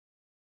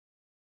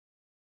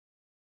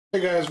Hey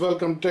guys,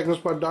 welcome to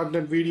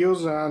Technospot.Net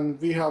videos, and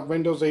we have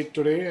Windows 8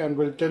 today, and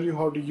we'll tell you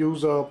how to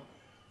use a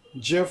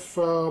GIF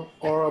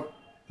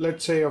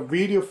let's say a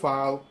video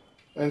file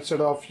instead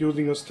of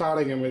using a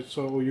static image.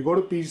 So you go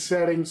to PC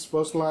settings,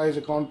 personalize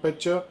account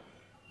picture,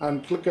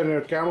 and click on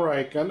your camera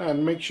icon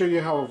and make sure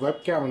you have a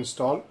webcam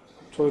installed,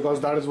 so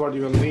because that is what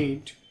you will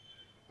need,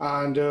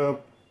 and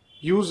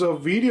use a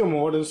video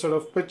mode instead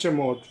of picture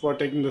mode for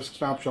taking the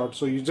snapshot.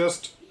 So you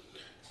just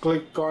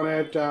click on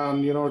it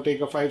and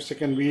take a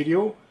 5-second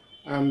video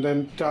and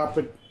then tap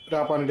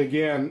on it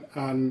again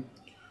and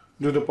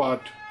do the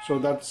part. So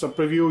that's a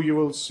preview you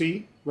will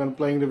see when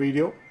playing the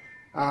video.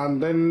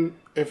 And then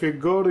if you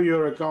go to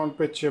your account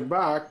picture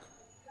back,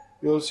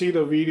 you'll see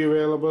the video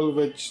available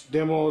which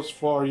demos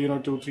for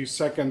 2-3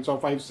 seconds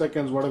or 5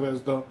 seconds, whatever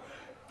is the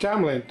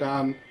time length.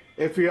 And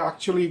if you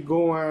actually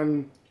go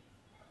and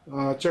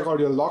check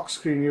out your lock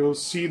screen, you'll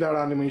see that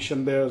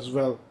animation there as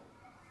well.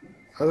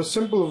 As a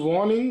simple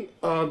warning,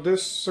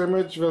 this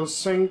image will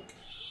sync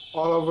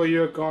all over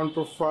your account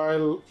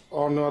profile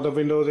on the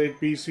Windows 8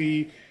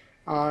 PC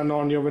and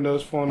on your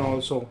Windows phone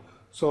also.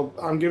 So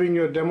I'm giving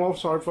you a demo.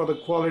 Sorry for the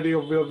quality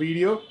of your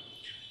video.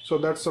 So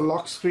that's the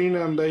lock screen,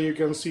 and there you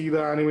can see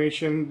the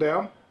animation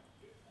there.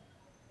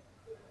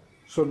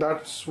 So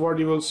that's what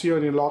you will see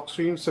on your lock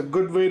screen. It's a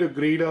good way to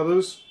greet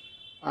others,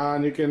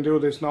 and you can do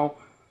this. Now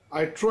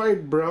I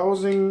tried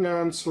browsing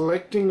and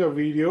selecting a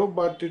video,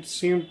 but it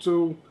seemed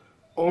to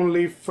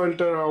only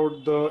filter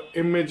out the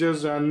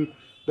images and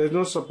there's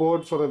no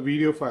support for the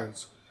video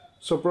files.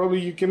 So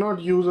probably you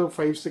cannot use a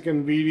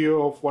 5-second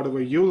video of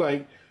whatever you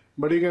like,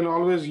 but you can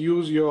always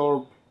use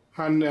your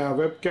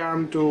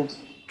webcam to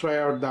try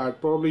out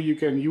that. Probably you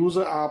can use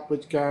an app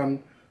which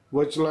can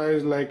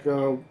virtualize like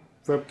a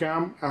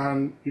webcam,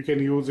 and you can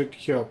use it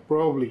here.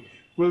 Probably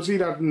we'll see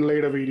that in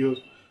later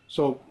videos.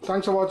 So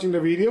thanks for watching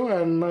the video,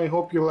 and I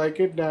hope you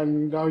like it,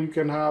 and now you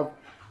can have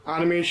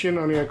animation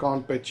on your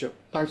account picture.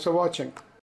 Thanks for watching.